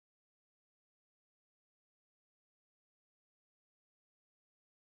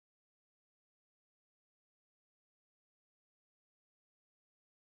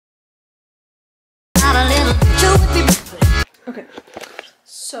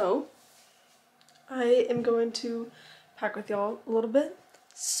So I am going to pack with y'all a little bit.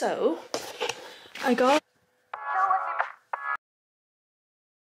 So I got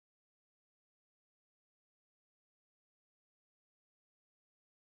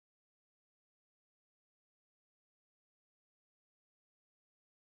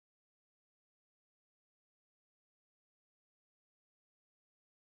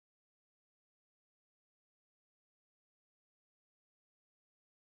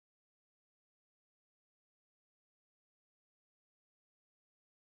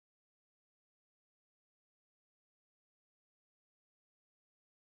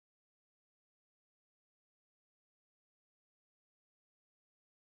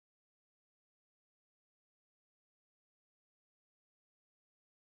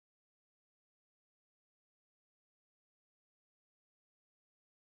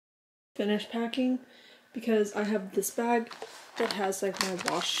finished packing because I have this bag that has like my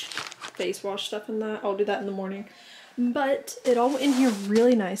face wash stuff in that. I'll do that in the morning. But it all went in here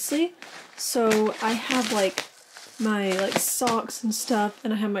really nicely. So I have like my socks and stuff,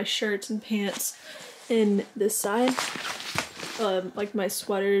 and I have my shirts and pants in this side. Like my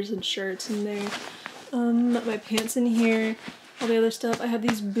sweaters and shirts in there. My pants in here, all the other stuff. I have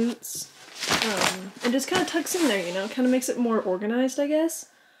these boots. It just kind of tucks in there, you know, kind of makes it more organized, I guess.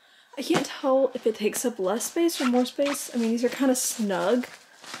 I can't tell if it takes up less space or more space. I mean, these are kind of snug,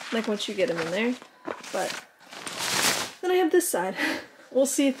 like once you get them in there. But then I have this side. We'll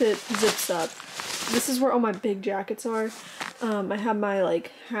see if it zips up. This is where all my big jackets are. I have my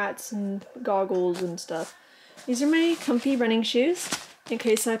like hats and goggles and stuff. These are my comfy running shoes in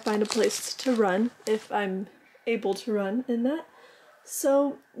case I find a place to run, if I'm able to run in that.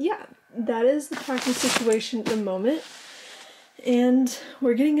 So yeah, that is the packing situation at the moment. And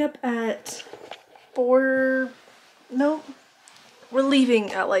we're getting up at we're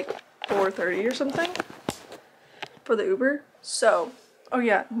leaving at like 4:30 or something for the Uber. So, oh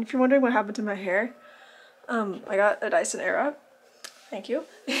yeah, if you're wondering what happened to my hair, I got a Dyson Airwrap, thank you,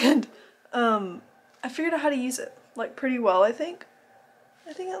 and I figured out how to use it, like, pretty well, I think.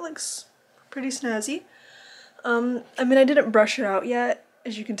 I think it looks pretty snazzy. I mean, I didn't brush it out yet.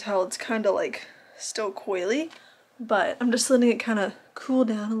 As you can tell, it's kind of like still coily. But I'm just letting it kind of cool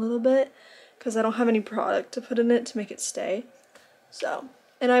down a little bit because I don't have any product to put in it to make it stay. So,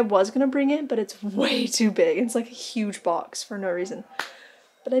 and I was going to bring it, but it's way too big. It's like a huge box for no reason.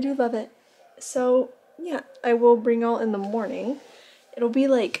 But I do love it. So, yeah, I will bring y'all in the morning. It'll be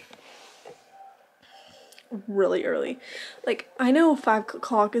like really early. Like, I know 5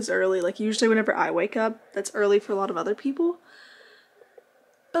 o'clock is early. Like, usually whenever I wake up, that's early for a lot of other people.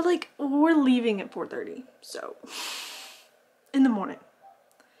 But like, we're leaving at 4:30, so in the morning.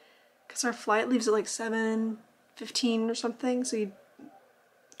 Because our flight leaves at like 7:15 or something, so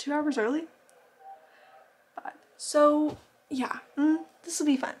 2 hours early. So yeah, this will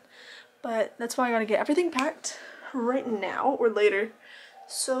be fun. But that's why I gotta get everything packed right now or later.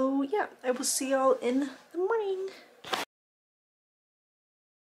 So yeah, I will see y'all in the morning.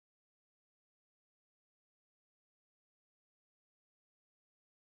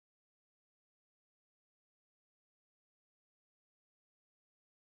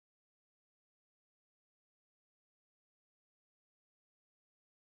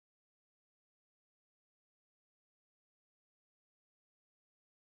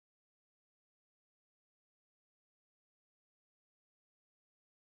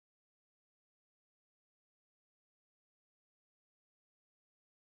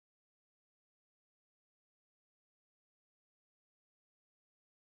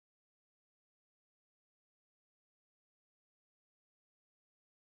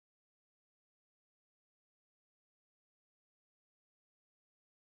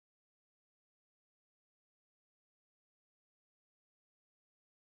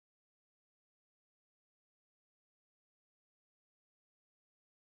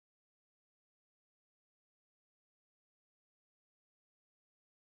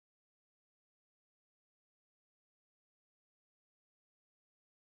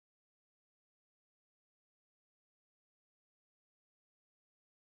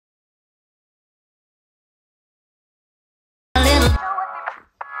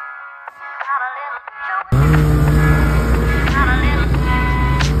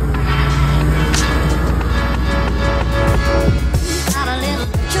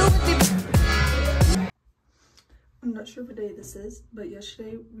 I'm not sure what day this is, but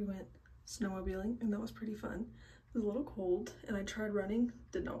yesterday we went snowmobiling and that was pretty fun. It was a little cold and I tried running,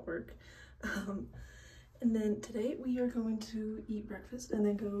 did not work. And then today we are going to eat breakfast and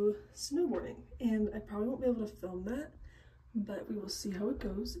then go snowboarding. And I probably won't be able to film that, but we will see how it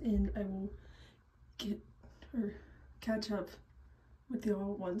goes, and I will catch up with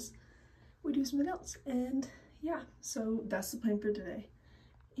y'all once we do something else. And yeah, so that's the plan for today,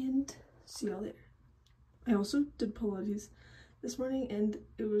 and see y'all later. I also did Pilates this morning and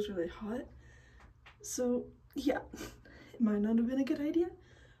it was really hot, so yeah, it might not have been a good idea,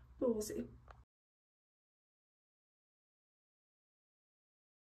 but we'll see.